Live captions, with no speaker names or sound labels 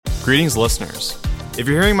Greetings, listeners. If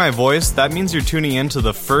you're hearing my voice, that means you're tuning in to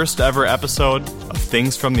the first ever episode of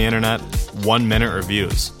Things from the Internet 1 Minute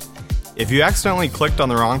Reviews. If you accidentally clicked on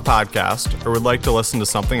the wrong podcast or would like to listen to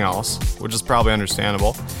something else, which is probably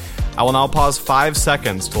understandable, I will now pause 5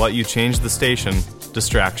 seconds to let you change the station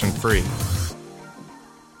distraction-free.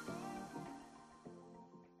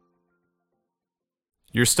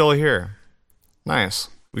 You're still here. Nice.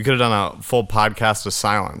 We could have done a full podcast of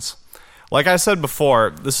silence. Like I said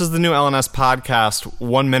before, this is the new LNS podcast,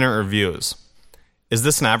 1 Minute Reviews. Is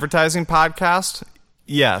this an advertising podcast?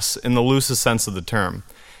 Yes, in the loosest sense of the term.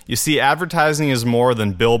 You see, advertising is more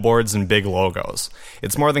than billboards and big logos.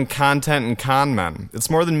 It's more than content and con men. It's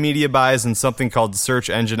more than media buys and something called search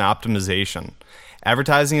engine optimization.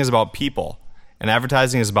 Advertising is about people, and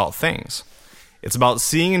advertising is about things. It's about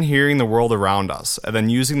seeing and hearing the world around us, and then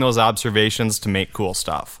using those observations to make cool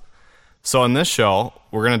stuff. So in this show,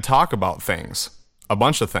 we're going to talk about things, a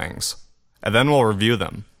bunch of things, and then we'll review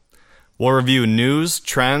them. We'll review news,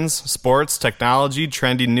 trends, sports, technology,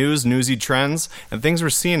 trendy news, newsy trends, and things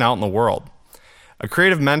we're seeing out in the world. A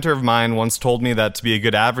creative mentor of mine once told me that to be a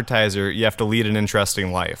good advertiser, you have to lead an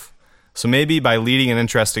interesting life. So maybe by leading an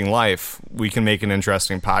interesting life, we can make an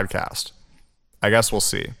interesting podcast. I guess we'll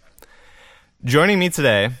see. Joining me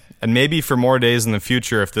today, and maybe for more days in the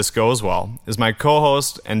future if this goes well, is my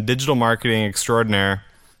co-host and digital marketing extraordinaire,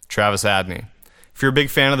 Travis Adney. If you're a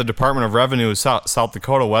big fan of the Department of Revenue South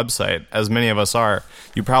Dakota website, as many of us are,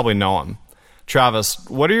 you probably know him. Travis,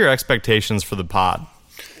 what are your expectations for the pod?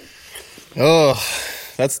 Oh,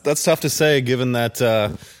 that's tough to say, given that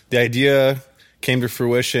the idea came to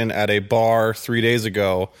fruition at a bar 3 days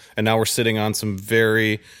ago, and now we're sitting on some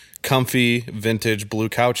very comfy vintage blue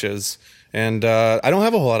couches. And I don't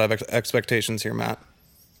have a whole lot of expectations here, Matt.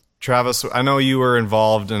 Travis, I know you were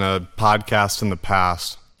involved in a podcast in the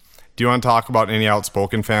past. Do you want to talk about any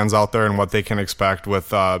Outspoken fans out there and what they can expect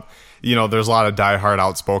with, there's a lot of diehard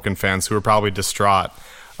Outspoken fans who are probably distraught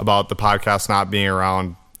about the podcast not being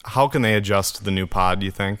around. How can they adjust to the new pod, do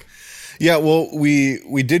you think? Yeah, well,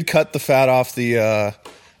 we did cut the fat off the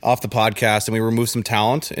podcast, and we removed some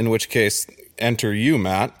talent, in which case, enter you,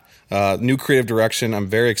 Matt. New creative direction. I'm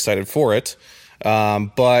very excited for it.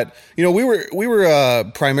 But we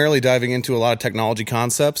were primarily diving into a lot of technology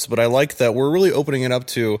concepts, but I like that we're really opening it up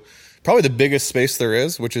to probably the biggest space there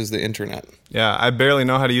is, which is the internet. Yeah, I barely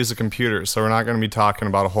know how to use a computer, so we're not going to be talking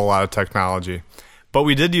about a whole lot of technology. But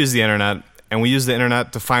we did use the internet, and we used the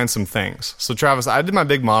internet to find some things. So Travis, I did my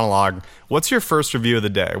big monologue. What's your first review of the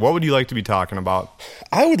day? What would you like to be talking about?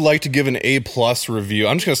 I would like to give an A+ review.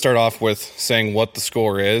 I'm just going to start off with saying what the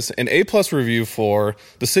score is. An A+ review for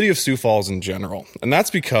the city of Sioux Falls in general. And that's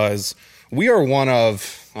because we are one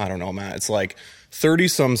of, I don't know, Matt, it's like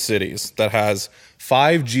 30-some cities that has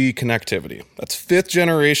 5G connectivity. That's 5th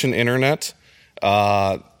generation internet.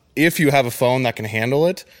 If you have a phone that can handle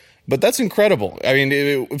it. But that's incredible. I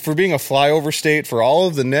mean, for being a flyover state, for all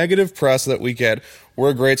of the negative press that we get,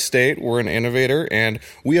 we're a great state, we're an innovator, and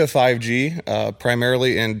we have 5G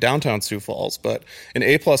primarily in downtown Sioux Falls. But an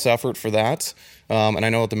A+ effort for that, and I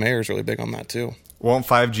know that the mayor is really big on that too. Won't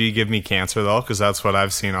 5G give me cancer though? Because that's what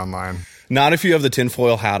I've seen online. Not if you have the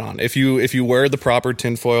tinfoil hat on. If you wear the proper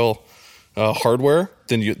tinfoil hardware,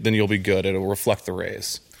 then you'll be good. It'll reflect the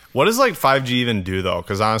rays. What does 5G even do though?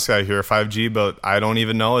 Because honestly, I hear 5G, but I don't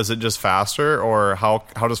even know. Is it just faster, or how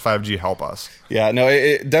does 5G help us? Yeah, no,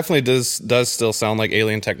 it definitely does still sound like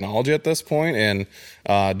alien technology at this point,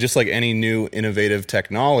 and just like any new innovative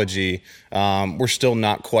technology, we're still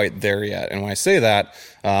not quite there yet. And when I say that,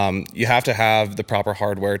 you have to have the proper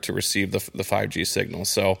hardware to receive the 5G signal.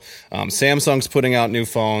 So Samsung's putting out new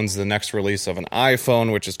phones. The next release of an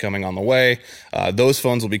iPhone, which is coming on the way, those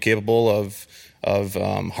phones will be capable of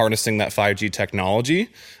harnessing that 5G technology.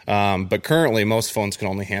 But currently, most phones can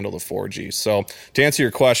only handle the 4G. So to answer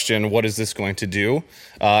your question, what is this going to do?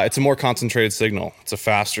 It's a more concentrated signal. It's a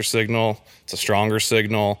faster signal. It's a stronger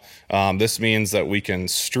signal. This means that we can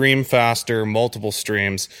stream faster, multiple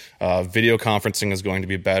streams. Video conferencing is going to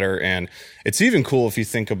be better. And it's even cool if you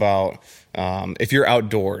think about if you're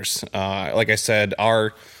outdoors. Like I said,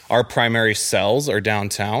 our primary cells are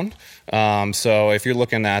downtown. So if you're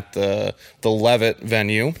looking at the Levitt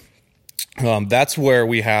venue, that's where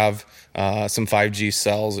we have some 5G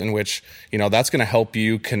cells in which, that's going to help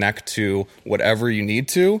you connect to whatever you need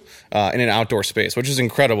to in an outdoor space, which is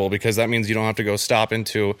incredible because that means you don't have to go stop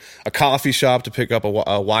into a coffee shop to pick up a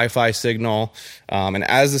Wi-Fi signal. And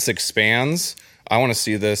as this expands, I want to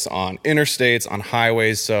see this on interstates, on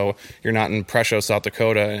highways, so you're not in Presho, South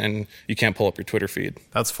Dakota, and you can't pull up your Twitter feed.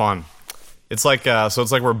 That's fun. It's like so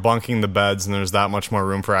it's like we're bunking the beds, and there's that much more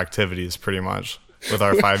room for activities, pretty much. with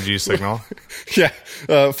our 5G signal. Yeah,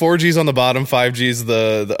 4G's on the bottom, 5G's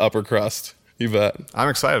the upper crust. You bet. I'm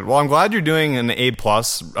excited. Well, I'm glad you're doing an A+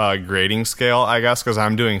 grading scale, I guess, because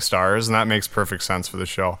I'm doing stars, and that makes perfect sense for the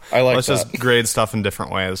show. I like Let's that. just grade stuff in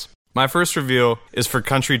different ways. My first review is for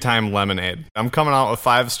Country Time Lemonade. I'm coming out with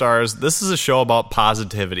 5 stars. This is a show about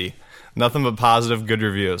positivity. Nothing but positive, good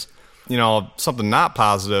reviews. You know, something not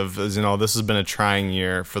positive is, this has been a trying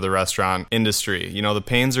year for the restaurant industry. The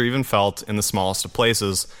pains are even felt in the smallest of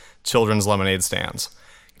places, children's lemonade stands.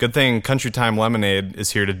 Good thing Country Time Lemonade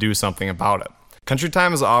is here to do something about it. Country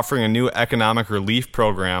Time is offering a new economic relief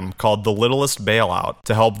program called the Littlest Bailout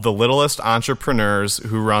to help the littlest entrepreneurs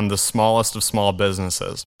who run the smallest of small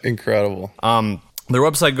businesses. Incredible. Their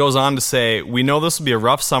website goes on to say, we know this will be a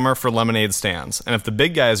rough summer for lemonade stands, and if the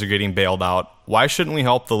big guys are getting bailed out, why shouldn't we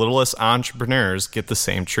help the littlest entrepreneurs get the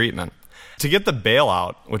same treatment? To get the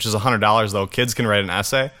bailout, which is $100 though, kids can write an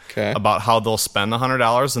essay about how they'll spend the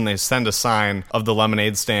 $100, and they send a sign of the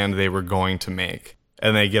lemonade stand they were going to make,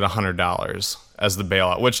 and they get $100 as the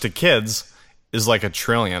bailout, which to kids is like $1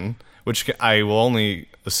 trillion, which I will only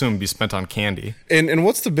assume be spent on candy. And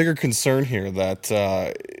what's the bigger concern here that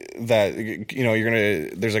there's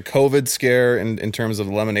a COVID scare in terms of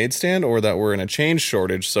the lemonade stand, or that we're in a change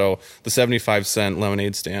shortage, so the 75-cent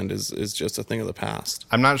lemonade stand is just a thing of the past?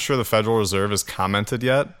 I'm not sure the Federal Reserve has commented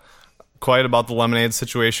yet quite about the lemonade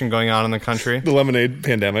situation going on in the country. The lemonade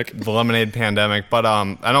pandemic. But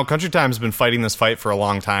I know Country Time's been fighting this fight for a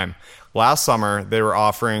long time. Last summer, they were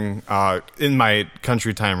offering, in my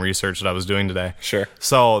Country Time research that I was doing today. Sure.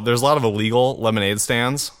 So there's a lot of illegal lemonade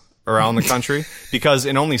stands around the country because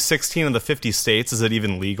in only 16 of the 50 states is it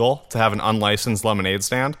even legal to have an unlicensed lemonade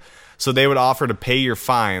stand. So they would offer to pay your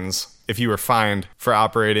fines if you were fined for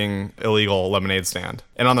operating illegal lemonade stand.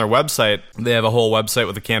 And on their website, they have a whole website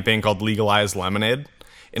with a campaign called Legalize Lemonade,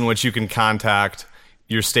 in which you can contact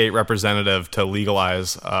your state representative to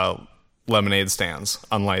legalize lemonade stands,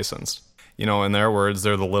 unlicensed. In their words,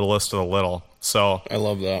 they're the littlest of the little. So I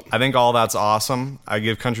love that. I think all that's awesome. I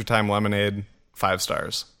give Country Time Lemonade 5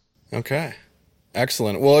 stars. Okay.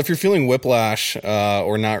 Excellent. Well, if you're feeling whiplash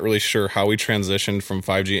or not really sure how we transitioned from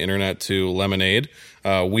 5G internet to Lemonade,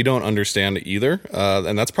 we don't understand either.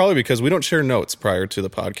 And that's probably because we don't share notes prior to the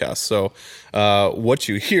podcast. So what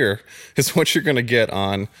you hear is what you're going to get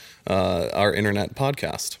on our internet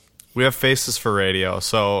podcast. We have faces for radio,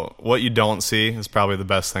 so what you don't see is probably the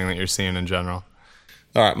best thing that you're seeing in general.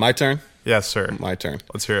 All right, my turn? Yes, sir. My turn.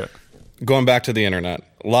 Let's hear it. Going back to the internet.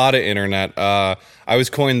 A lot of internet. I was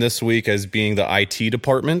coined this week as being the IT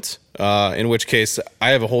department, in which case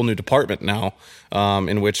I have a whole new department now,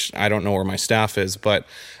 in which I don't know where my staff is. But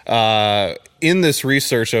in this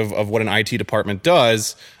research of what an IT department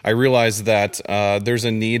does, I realized that there's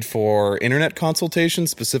a need for internet consultation.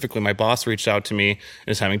 Specifically, my boss reached out to me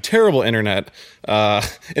and is having terrible internet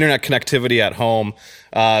connectivity at home.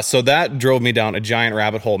 So that drove me down a giant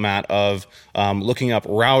rabbit hole, Matt, of looking up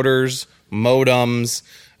routers, modems.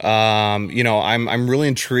 I'm really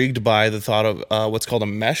intrigued by the thought of what's called a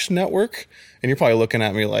mesh network. And you're probably looking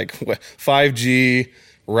at me like 5G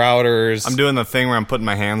routers. I'm doing the thing where I'm putting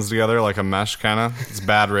my hands together like a mesh kind of. It's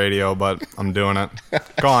bad radio, but I'm doing it.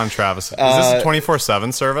 Go on, Travis. Is this a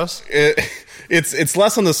 24/7 service? It's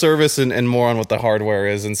less on the service and more on what the hardware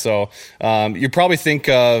is. And so you probably think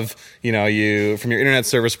of, you from your internet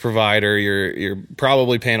service provider, you're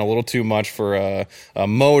probably paying a little too much for a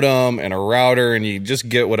modem and a router, and you just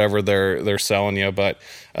get whatever they're selling you. But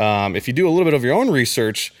if you do a little bit of your own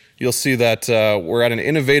research, you'll see that we're at an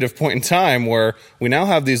innovative point in time where we now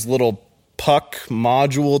have these little puck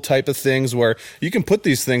module type of things where you can put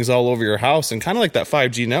these things all over your house, and kind of like that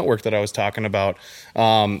 5G network that I was talking about,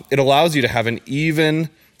 it allows you to have an even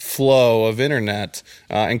flow of internet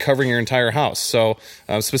and covering your entire house. So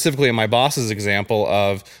specifically in my boss's example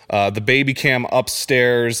of the baby cam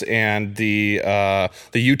upstairs and the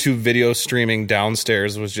YouTube video streaming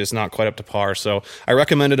downstairs was just not quite up to par. So I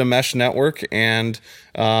recommended a mesh network, and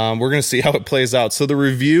we're going to see how it plays out. So the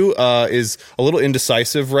review is a little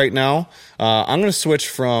indecisive right now. I'm going to switch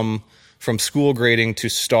from school grading to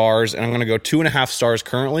stars, and I'm going to go 2.5 stars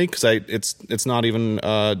currently because it's not even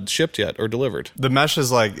shipped yet or delivered. The mesh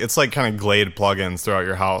is it's like kind of Glade plugins throughout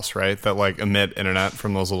your house, right? That emit internet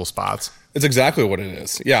from those little spots. It's exactly what it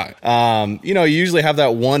is. Yeah. You usually have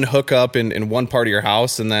that one hookup in one part of your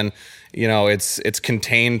house, and then it's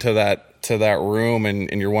contained to that room,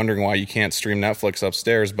 and you're wondering why you can't stream Netflix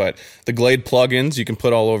upstairs. But the Glade plugins you can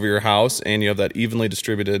put all over your house, and you have that evenly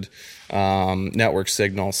distributed network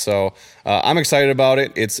signal. So I'm excited about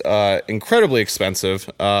it. It's incredibly expensive.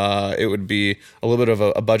 It would be a little bit of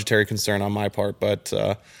a budgetary concern on my part, but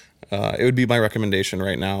it would be my recommendation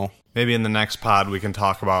right now. Maybe in the next pod we can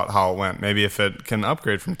talk about how it went. Maybe if it can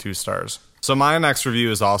upgrade from 2 stars. So my next review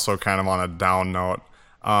is also kind of on a down note.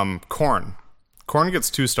 Corn. Corn gets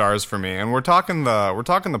 2 stars for me, and we're talking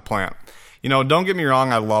the plant. You know, don't get me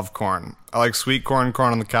wrong, I love corn. I like sweet corn,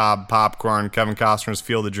 corn on the cob, popcorn, Kevin Costner's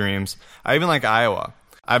Field of Dreams. I even like Iowa.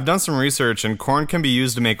 I've done some research, and corn can be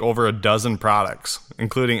used to make over a dozen products,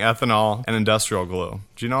 including ethanol and industrial glue.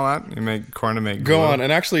 Do you know that? You make corn to make glue. Go on,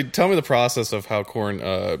 and actually tell me the process of how corn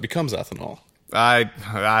becomes ethanol. I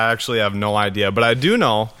actually have no idea, but I do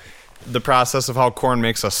know the process of how corn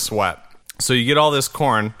makes us sweat. So you get all this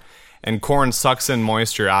corn, and corn sucks in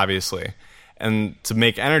moisture, obviously. And to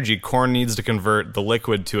make energy, corn needs to convert the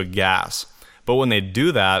liquid to a gas. But when they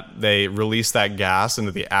do that, they release that gas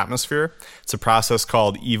into the atmosphere. It's a process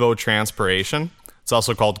called evotranspiration. It's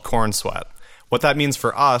also called corn sweat. What that means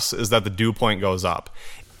for us is that the dew point goes up.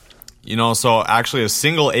 You know, so actually a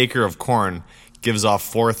single acre of corn gives off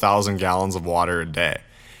 4,000 gallons of water a day.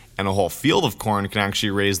 And a whole field of corn can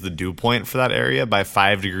actually raise the dew point for that area by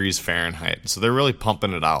 5 degrees Fahrenheit. So they're really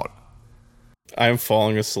pumping it out. I'm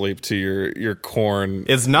falling asleep to your corn.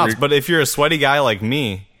 It's nuts, but if you're a sweaty guy like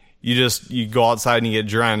me, you go outside and you get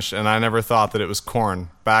drenched, and I never thought that it was corn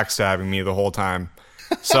backstabbing me the whole time.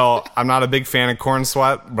 So I'm not a big fan of corn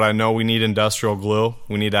sweat, but I know we need industrial glue.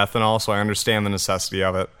 We need ethanol, so I understand the necessity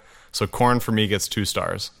of it. So corn for me gets 2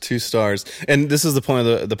 stars. 2 stars. And this is the point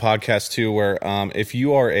of the podcast too, where if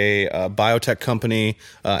you are a biotech company,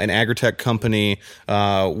 an agritech company,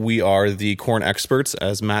 we are the corn experts,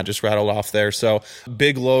 as Matt just rattled off there. So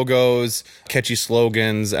big logos, catchy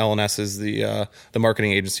slogans. LNS is the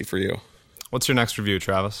marketing agency for you. What's your next review,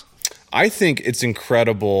 Travis? I think it's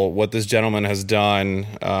incredible what this gentleman has done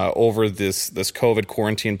over this COVID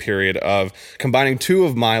quarantine period of combining 2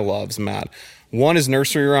 of my loves, Matt. One is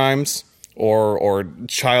nursery rhymes or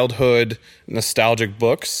childhood nostalgic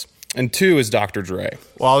books, and 2 is Dr. Dre.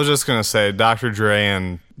 Well, I was just going to say Dr. Dre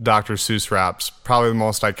and Dr. Seuss raps, probably the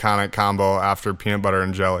most iconic combo after peanut butter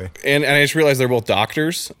and jelly. And I just realized they're both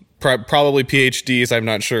doctors, probably PhDs. I'm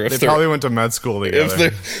not sure if they probably went to med school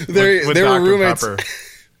together. They with were Dr. roommates. Pepper.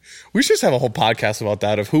 We should just have a whole podcast about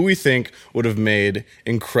that, of who we think would have made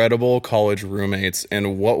incredible college roommates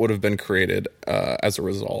and what would have been created as a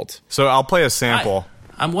result. So I'll play a sample.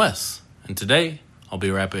 Hi, I'm Wes, and today I'll be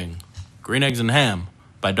rapping Green Eggs and Ham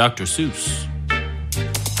by Dr. Seuss.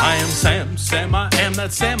 I am Sam, Sam I am,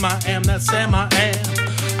 that Sam I am, that Sam I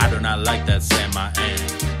am. I do not like that Sam I am.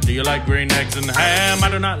 Do you like green eggs and ham? I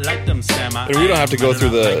do not like them, Sam. And we don't have to go through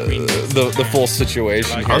the full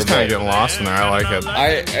situation here. I was kind of getting lost in there. I like it.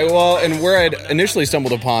 And where I'd initially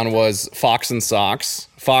stumbled upon was Fox and Socks.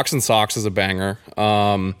 Fox and Socks is a banger.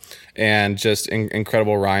 And just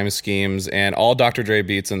incredible rhyme schemes and all Dr. Dre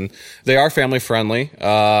beats, and they are family friendly.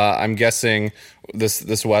 I'm guessing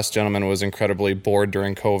this West gentleman was incredibly bored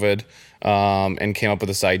during COVID. And came up with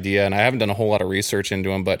this idea, and I haven't done a whole lot of research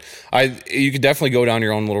into him, but you could definitely go down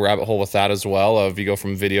your own little rabbit hole with that as well. If you go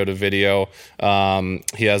from video to video,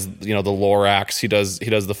 he has the Lorax, he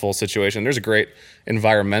does the full situation. There's a great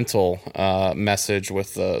environmental message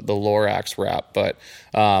with the Lorax rap, but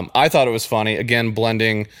I thought it was funny. Again,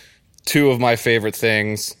 blending 2 of my favorite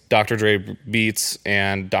things, Dr. Dre beats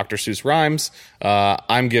and Dr. Seuss rhymes.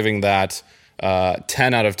 I'm giving that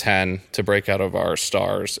 10 out of 10 to break out of our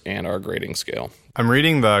stars and our grading scale. I'm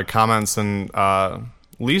reading the comments, and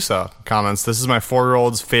Lisa comments, "This is my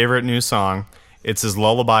 4-year-old's favorite new song. It's his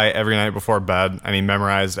lullaby every night before bed, and he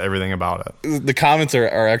memorized everything about it." The comments are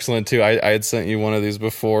excellent too. I had sent you one of these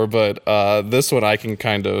before, but this one I can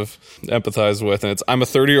kind of empathize with. And it's, I'm a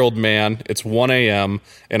 30-year-old man. It's 1 a.m.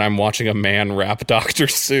 and I'm watching a man rap Dr.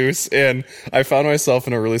 Seuss. And I found myself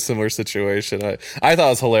in a really similar situation. I thought it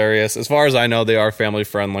was hilarious. As far as I know, they are family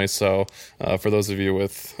friendly. So for those of you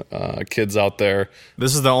with kids out there,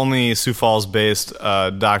 this is the only Sioux Falls based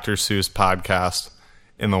Dr. Seuss podcast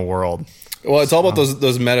in the world. Well, it's all about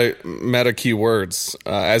those meta keywords.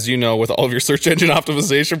 As you know, with all of your search engine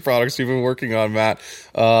optimization products you've been working on, Matt,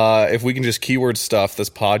 if we can just keyword stuff this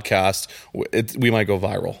podcast, we might go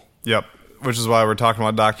viral. Yep, which is why we're talking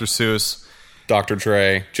about Dr. Seuss, Dr.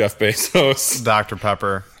 Dre, Jeff Bezos, Dr.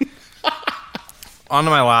 Pepper. On to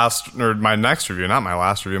my next review, not my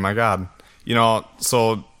last review, my God.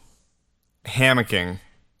 So hammocking,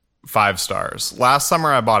 5 stars. Last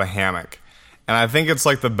summer I bought a hammock. And I think it's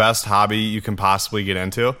like the best hobby you can possibly get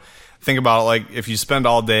into. Think about it, like if you spend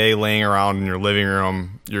all day laying around in your living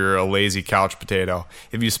room, you're a lazy couch potato.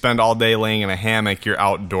 If you spend all day laying in a hammock, you're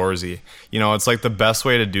outdoorsy. It's like the best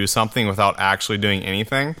way to do something without actually doing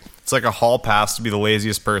anything. It's like a hall pass to be the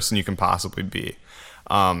laziest person you can possibly be.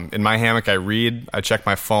 In my hammock, I read, I check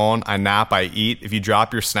my phone, I nap, I eat. If you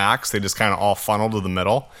drop your snacks, they just kind of all funnel to the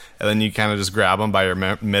middle, and then you kind of just grab them by your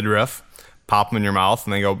midriff, pop them in your mouth,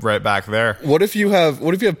 and they go right back there. What if you have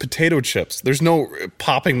potato chips? There's no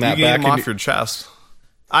popping that You back. can eat them off your chest.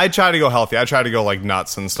 I try to go healthy. I try to go like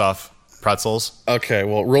nuts and stuff, pretzels. Okay,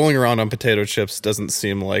 well, rolling around on potato chips doesn't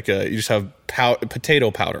seem like you just have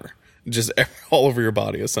potato powder just all over your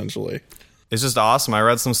body, essentially. It's just awesome. I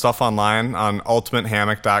read some stuff online on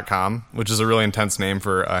ultimatehammock.com, which is a really intense name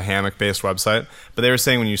for a hammock-based website. But they were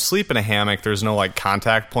saying when you sleep in a hammock, there's no like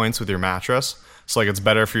contact points with your mattress. So like it's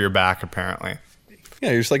better for your back, apparently.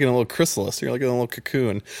 Yeah, you're just like in a little chrysalis. You're like in a little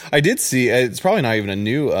cocoon. I did see, it's probably not even a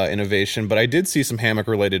new innovation, but I did see some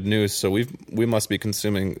hammock-related news, so we must be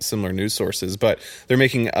consuming similar news sources. But they're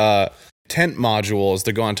making tent modules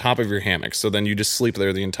that go on top of your hammock, so then you just sleep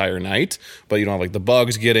there the entire night, but you don't have like the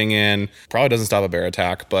bugs getting in. Probably doesn't stop a bear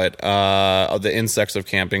attack, but the insects of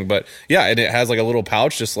camping. But yeah, and it has like a little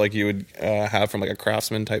pouch just like you would have from like a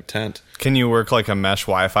Craftsman type tent. Can you work like a mesh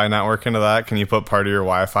Wi-Fi network into that? Can you put part of your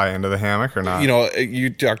Wi-Fi into the hammock or not? You know,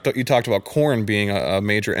 you talked about corn being a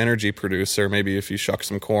major energy producer. Maybe if you shuck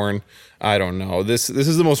some corn, I don't know. This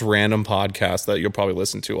is the most random podcast that you'll probably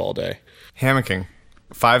listen to all day. Hammocking.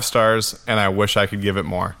 5 stars, and I wish I could give it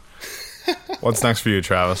more. What's next for you,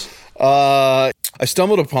 Travis? I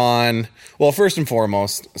stumbled upon, well, first and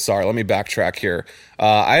foremost, sorry, let me backtrack here.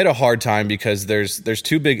 I had a hard time because there's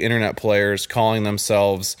 2 big internet players calling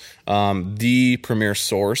themselves the premier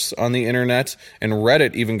source on the internet, and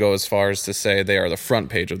Reddit even go as far as to say they are the front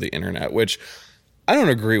page of the internet, which I don't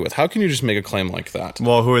agree with. How can you just make a claim like that?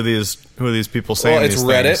 Well, who are these people saying Well, it's these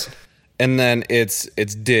Reddit. things? And then it's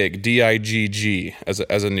Digg, D-I-G-G, as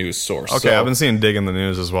a news source. Okay, So- I've been seeing Dig in the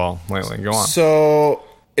news as well lately. Go on. So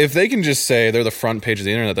if they can just say they're the front page of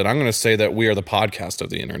the internet, then I'm going to say that we are the podcast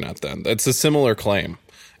of the internet then. That's a similar claim.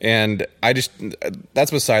 And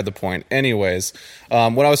that's beside the point. Anyways,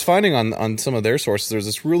 what I was finding on some of their sources, there's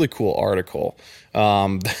this really cool article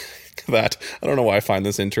that I don't know why I find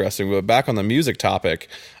this interesting, but back on the music topic,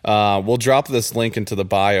 we'll drop this link into the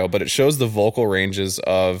bio, but it shows the vocal ranges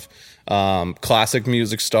of classic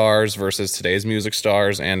music stars versus today's music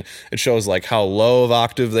stars, and it shows like how low of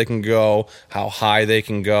octave they can go, how high they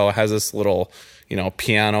can go. It has this little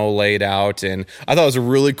piano laid out, and I thought it was a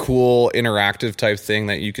really cool interactive type thing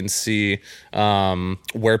that you can see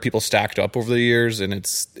where people stacked up over the years, and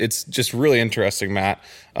it's just really interesting, Matt.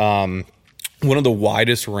 One of the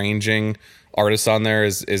widest ranging artists on there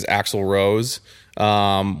is Axl Rose.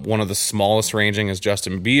 One of the smallest ranging is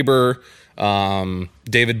Justin Bieber.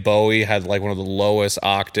 David Bowie had like one of the lowest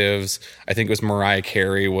octaves. I think it was Mariah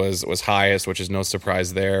Carey was highest, which is no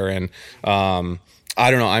surprise there. And I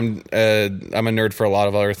don't know. I'm a nerd for a lot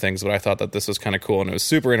of other things, but I thought that this was kind of cool, and it was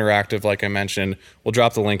super interactive. Like I mentioned, we'll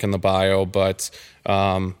drop the link in the bio, but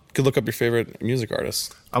you could look up your favorite music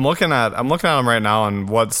artists. I'm looking at them right now, and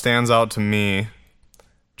what stands out to me,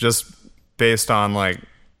 just based on like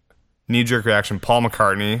knee-jerk reaction, Paul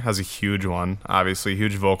McCartney has a huge one, obviously,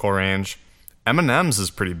 huge vocal range. Eminem's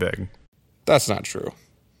is pretty big. That's not true.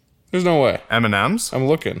 There's no way. Eminem's? I'm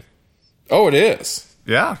looking. Oh, it is.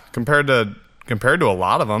 Yeah, compared to a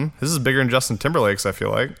lot of them. This is bigger than Justin Timberlake's, I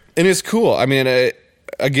feel like. And it's cool. I mean,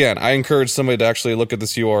 again, I encourage somebody to actually look at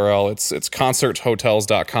this URL. It's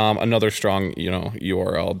concerthotels.com, another strong,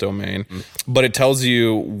 URL domain. But it tells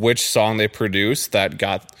you which song they produced that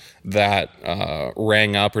got that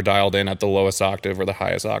rang up or dialed in at the lowest octave or the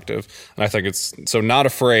highest octave. And I think it's so Not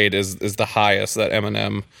Afraid is the highest that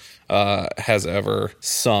Eminem has ever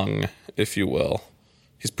sung, if you will.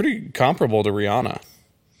 He's pretty comparable to Rihanna.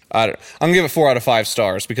 I'm going to give it 4 out of 5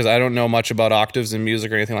 stars because I don't know much about octaves in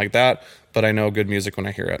music or anything like that, but I know good music when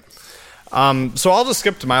I hear it. So I'll just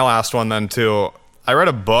skip to my last one then, too. I read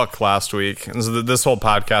a book last week, and so this whole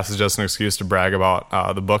podcast is just an excuse to brag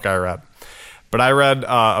about the book I read. But I read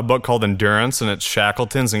a book called Endurance, and it's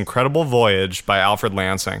Shackleton's Incredible Voyage by Alfred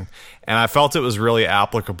Lansing. And I felt it was really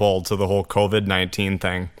applicable to the whole COVID-19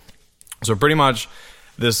 thing. So pretty much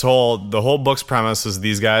the whole book's premise is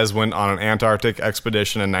these guys went on an Antarctic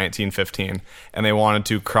expedition in 1915, and they wanted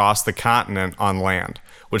to cross the continent on land,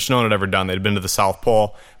 which no one had ever done. They'd been to the South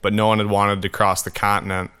Pole, but no one had wanted to cross the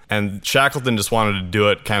continent. And Shackleton just wanted to do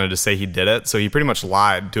it kind of to say he did it. So he pretty much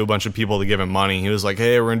lied to a bunch of people to give him money. He was like,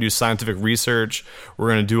 hey, we're going to do scientific research. We're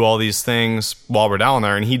going to do all these things while we're down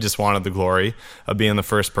there. And he just wanted the glory of being the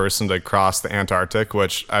first person to cross the Antarctic,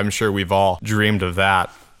 which I'm sure we've all dreamed of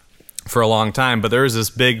that for a long time. But there was this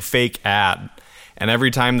big fake ad. And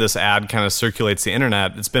every time this ad kind of circulates the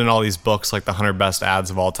internet, it's been in all these books like the 100 best ads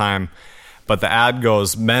of all time. But the ad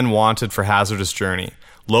goes, men wanted for hazardous journey.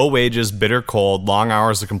 Low wages, bitter cold, long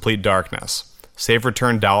hours of complete darkness. Safe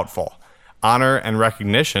return doubtful. Honor and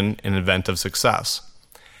recognition in event of success.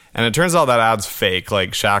 And it turns out that ad's fake,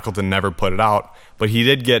 like Shackleton never put it out, but he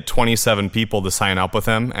did get 27 people to sign up with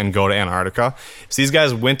him and go to Antarctica. So these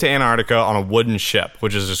guys went to Antarctica on a wooden ship,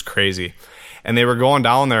 which is just crazy. And they were going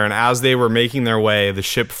down there, and as they were making their way, the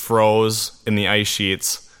ship froze in the ice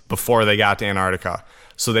sheets before they got to Antarctica.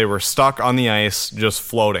 So they were stuck on the ice, just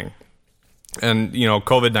floating. And,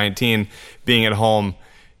 COVID-19, being at home,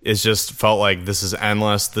 it just felt like this is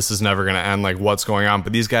endless. This is never going to end. Like, what's going on?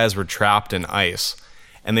 But these guys were trapped in ice,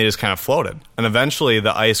 and they just kind of floated. And eventually,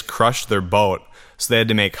 the ice crushed their boat, so they had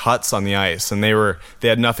to make huts on the ice. And they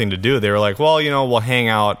had nothing to do. They were like, well, we'll hang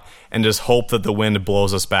out and just hope that the wind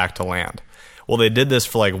blows us back to land. Well, they did this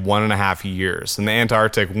for like 1.5 years. In the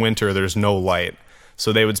Antarctic winter, there's no light.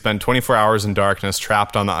 So they would spend 24 hours in darkness,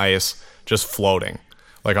 trapped on the ice, just floating,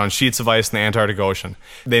 like on sheets of ice in the Antarctic Ocean.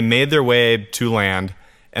 They made their way to land,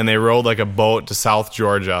 and they rowed like a boat to South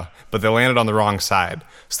Georgia, but they landed on the wrong side.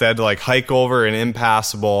 So they had to like hike over an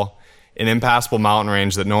impassable mountain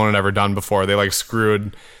range that no one had ever done before. They like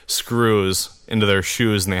screwed screws into their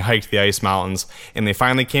shoes, and they hiked the ice mountains, and they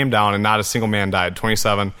finally came down, and not a single man died.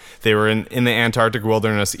 27. They were in the Antarctic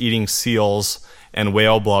wilderness eating seals and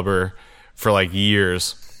whale blubber for like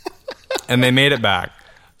years, and they made it back.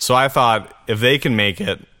 So I thought, if they can make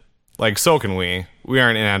it, like, so can we. We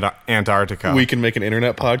aren't in Antarctica. We can make an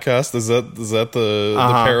internet podcast. Is that the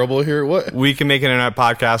parable here? What? We can make an internet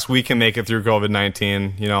podcast. We can make it through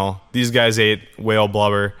COVID-19. These guys ate whale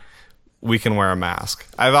blubber. We can wear a mask.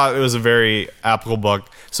 I thought it was a very applicable book.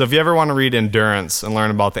 So if you ever want to read Endurance and learn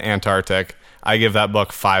about the Antarctic, I give that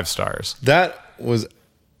book 5 stars. That was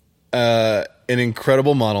an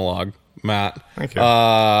incredible monologue, Matt. Thank you.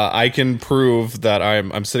 I can prove that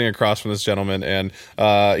I'm sitting across from this gentleman, and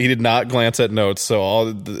he did not glance at notes. So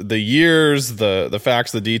all the years, the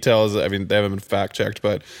facts, the details, I mean, they haven't been fact checked,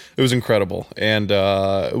 but it was incredible. And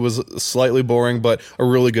it was slightly boring, but a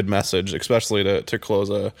really good message, especially to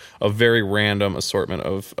close a very random assortment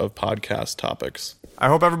of podcast topics. I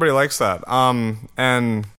hope everybody likes that.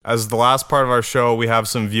 And as the last part of our show, we have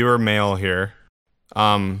some viewer mail here.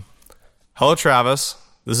 Hello, Travis.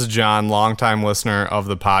 This is John, longtime listener of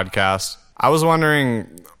the podcast. I was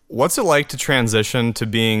wondering, what's it like to transition to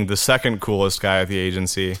being the second coolest guy at the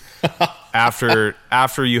agency after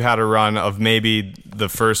you had a run of maybe the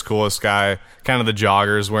first coolest guy, kind of the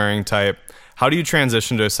joggers wearing type? How do you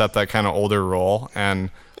transition to accept that kind of older role,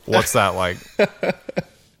 and what's that like?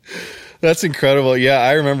 That's incredible. Yeah,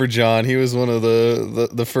 I remember John. He was one of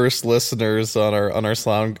the first listeners on our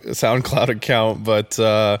SoundCloud account,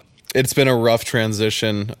 but it's been a rough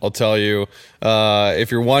transition, I'll tell you. If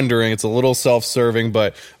you're wondering, it's a little self-serving,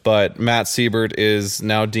 but Matt Siebert is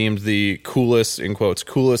now deemed the coolest, in quotes,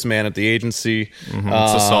 coolest man at the agency. Mm-hmm.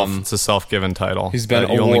 It's a self-given title. He's been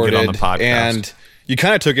awarded, only get on the podcast. And you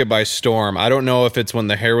kind of took it by storm. I don't know if it's when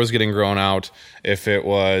the hair was getting grown out, if it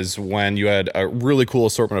was when you had a really cool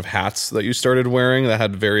assortment of hats that you started wearing that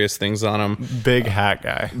had various things on them. Big hat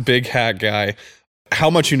guy. How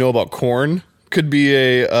much you know about corn could be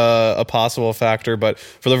a possible factor, but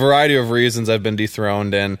for the variety of reasons, I've been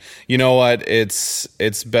dethroned. And you know what? It's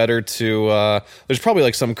better to. There's probably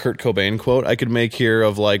like some Kurt Cobain quote I could make here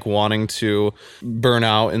of like wanting to burn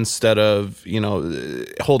out instead of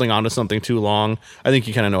holding on to something too long. I think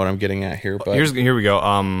you kind of know what I'm getting at here. But here we go.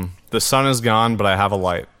 The sun is gone, but I have a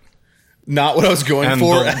light. Not what I was going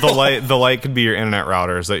for. The light could be your internet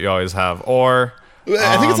routers that you always have, or.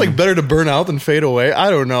 I think it's like better to burn out than fade away.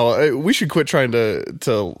 I don't know. We should quit trying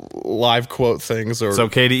to live quote things. Or it's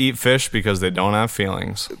okay to eat fish because they don't have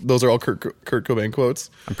feelings. Those are all Kurt Cobain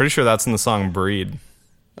quotes. I'm pretty sure that's in the song "Breed."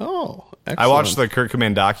 Oh, excellent. I watched the Kurt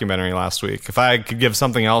Cobain documentary last week. If I could give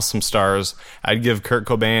something else some stars, I'd give Kurt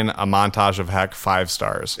Cobain a Montage of Heck 5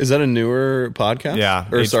 stars. Is that a newer podcast? Yeah,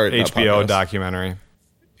 HBO documentary.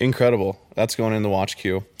 Incredible. That's going in the watch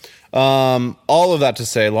queue. All of that to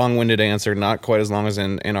say, long-winded answer, not quite as long as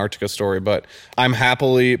in Antarctica story, but I'm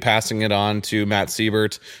happily passing it on to Matt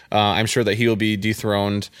Siebert. I'm sure that he will be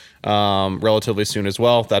dethroned relatively soon as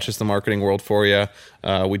well. That's just the marketing world for you.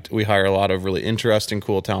 We hire a lot of really interesting,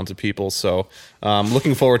 cool, talented people. So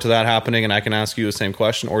looking forward to that happening, and I can ask you the same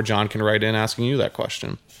question, or John can write in asking you that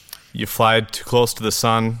question. You fly too close to the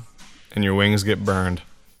sun, and your wings get burned.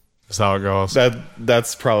 That's how it goes.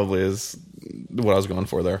 That's probably what I was going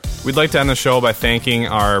for there. We'd like to end the show by thanking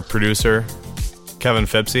our producer, Kevin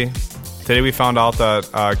Phipsey. Today we found out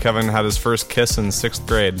that Kevin had his first kiss in 6th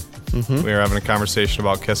grade. Mm-hmm. We were having a conversation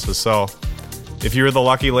about kisses. So if you were the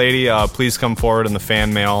lucky lady, please come forward in the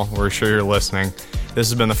fan mail. We're sure you're listening. This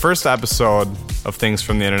has been the first episode of things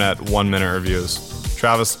from the internet 1 minute reviews.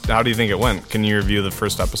 Travis, how do you think it went? Can you review the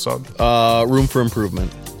first episode? Room for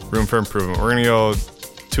improvement. Room for improvement. We're going to go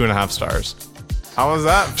 2.5 stars. How was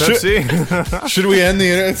that, Pepsi? Should we end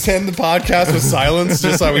the podcast with silence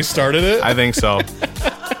just how we started it? I think so.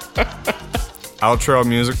 Outro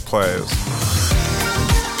music plays.